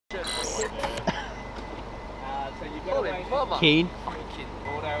on. Keen. Fucking keen.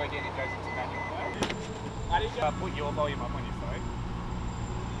 Auto again, it goes into manual mode. How do you put your volume up on your phone?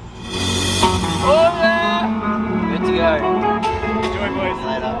 Oh yeah! Good to go. Enjoy, boys.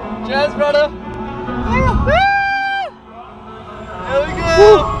 Later. Cheers, brother. There we go.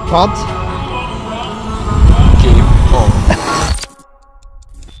 Pumped. Game on.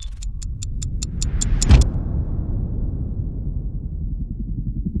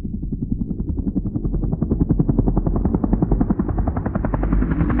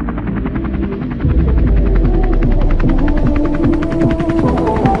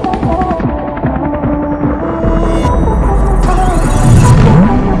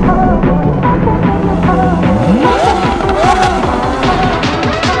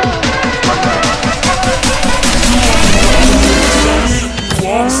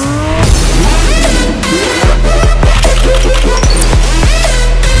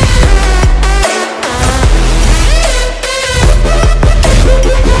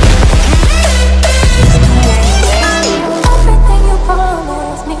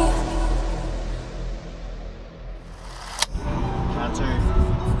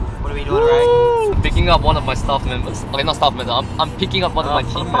 What are we doing, right? I'm picking up one of my staff members. Okay, not staff members. I'm picking up one of my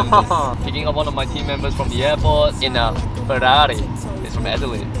team members. Picking up one of my team members from the airport in a Ferrari. It's from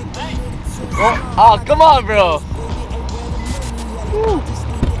Adelaide. Oh, come on, bro.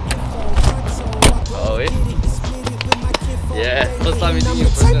 Oh, wait. Yeah, first time meeting you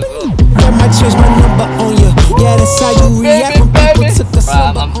in person as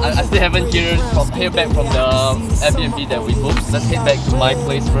well. I still haven't heard back from the Airbnb that we booked. Let's head back to my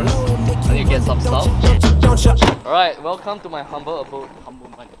place first. I need to get some stuff. Alright, welcome to my humble abode. Humble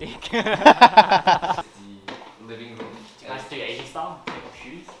my dick. The living room. Can I do Asian style? Take off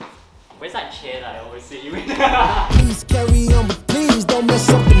shoes? Where's that chair that I always see you in? Please carry on, but please don't mess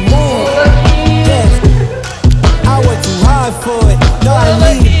up the mood. I work too hard for it. No, I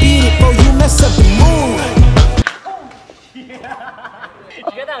need to beat it before you mess up the mood. Did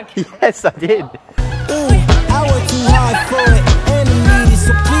you get down? Yes, I did. I work too hard for it, and I need it,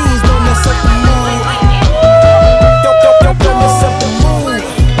 so please don't mess up the mood. Don't mess up the mood.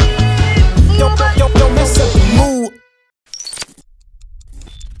 Don't mess up the mood.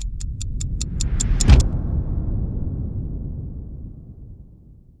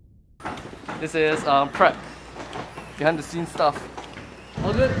 This is prep. Behind the scenes stuff.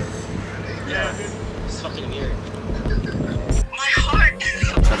 All good? Yeah, good. It's fucking weird. My heart!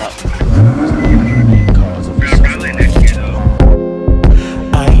 Shut up.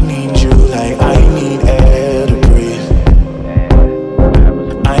 I need you like I need air to breathe.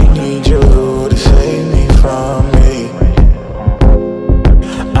 I need you to save me from me.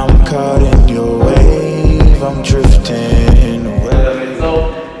 I'm caught in your wave, I'm drifting away. So,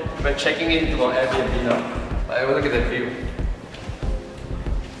 we're checking into our Airbnb now. Look at that view.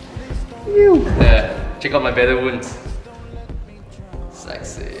 Yeah, check out my better wounds.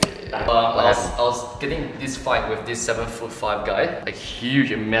 Sexy. I was getting this fight with this 7'5" guy, like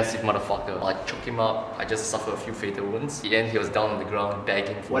huge and massive motherfucker. I choke him up. I just suffered a few fatal wounds. In the end, he was down on the ground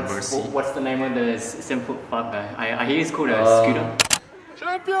begging for mercy. What's the name of the 7'5" guy? I hear he's called a scooter.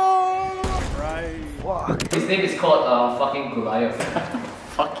 Champion! Right. Wow. His name is called fucking Goliath.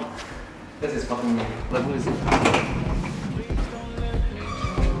 Fuck it. That's his fucking name. Like, who is it?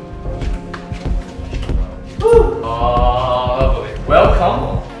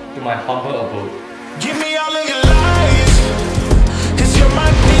 Welcome to my humble abode. Give me all of your lies, 'cause you're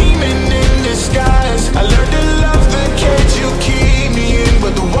my demon in disguise. I learned to love the cage you keep me in,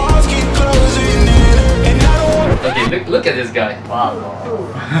 but the walls keep closing in, and I don't want. Okay, look at this guy. Wow.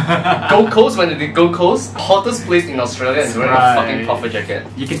 Gold Coast, when the Gold Coast, hottest place in Australia, and wearing a fucking puffer jacket.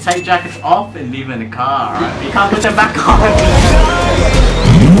 You can take jackets off and leave them in the car, right? But you can't put them back on.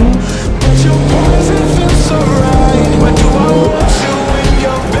 But your poison feels so right. Why do I want you when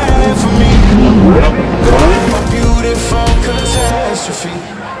you're bad for me? My beautiful catastrophe.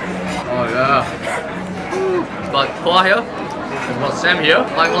 Oh yeah. But Paul here, we've got Sam here,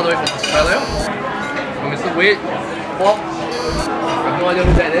 flying all the way from Australia. And Mr. Wade, Bob, I have no idea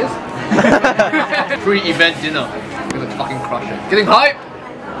who that is. Pre-event dinner. We're gonna fucking crush it. Getting hype?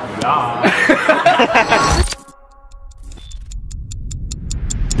 Yeah.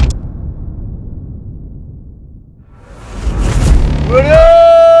 What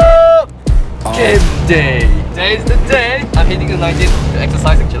up? Gym day. Today's the day. I'm hitting the 19th to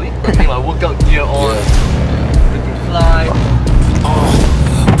exercise actually. I'm putting my workout gear on. Looking fly.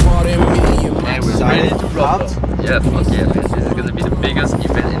 And we're ready to rock. Yeah, fuck yeah, man. This is gonna be the biggest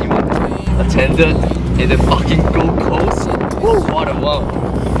event anyone attended in the fucking Gold Coast. What a wow.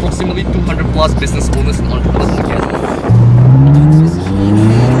 Approximately 200 plus business owners and entrepreneurs together. I'm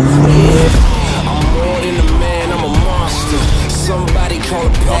more than a man, I'm a monster. Somebody call a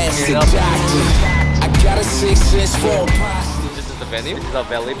pastor, doctor. I got a 6 cents for a pasta. This is the venue. This is our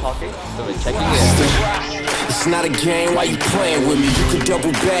valet parking. So we're checking in. It's not a game, why you playing with me? You could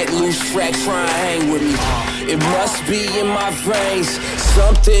double back, lose track, try and hang with me. It must be in my veins,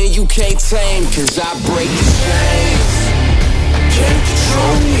 something you can't tame. Cause I break the chains, can't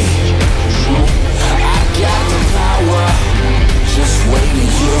control me. I got the power, just wait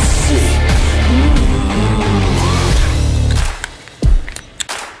and you'll see.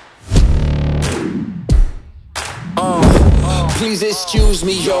 Please excuse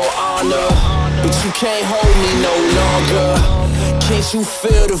me, your honor, but you can't hold me no longer. Can't you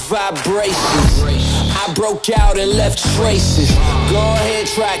feel the vibrations? I broke out and left traces. Go ahead,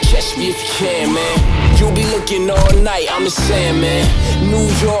 try catch me if you can, man. You'll be looking all night, I'm the Sandman. New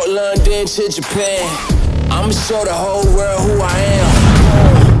York, London to Japan. I'ma show the whole world who I am.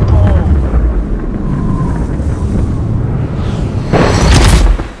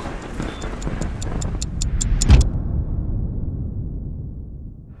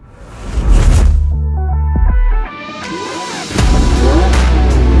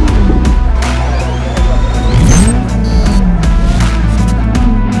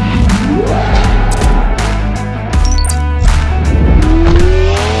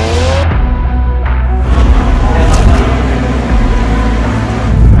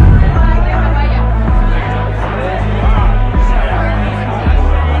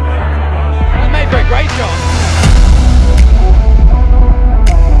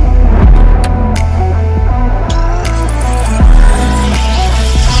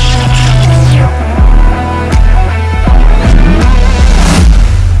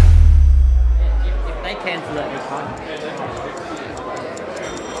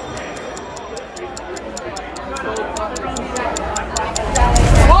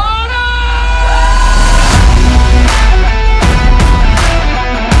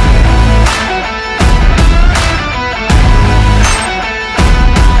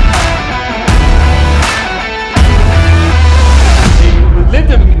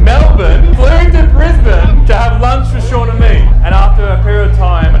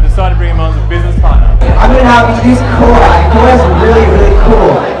 𝐂𝐞𝐳 is really, really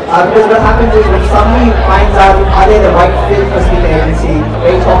cool. Because what happens is when somebody finds out are they the right fit for speaking agency,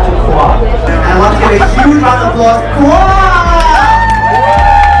 they talk to 𝐂𝐞. And let's give a huge round of applause, 𝐂𝐞!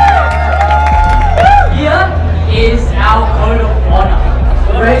 Here is our code of honor.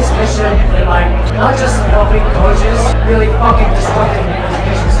 Great mission in not just helping coaches, really fucking disrupting the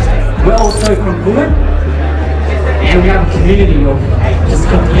education system. We're also congruent, and we have a community of just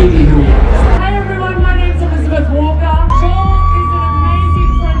completely new. Hi everyone, my name's Elizabeth Walker. Joel is an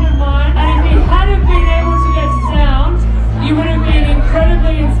amazing friend of mine, and if he hadn't been able to get sound, you would have been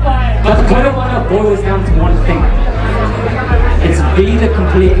incredibly inspired. But the code of honor boils down to one thing. It's be the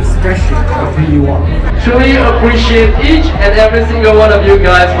complete expression of who you are. Truly appreciate each and every single one of you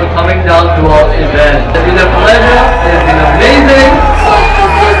guys for coming down to our event. It's been a pleasure, it's been amazing.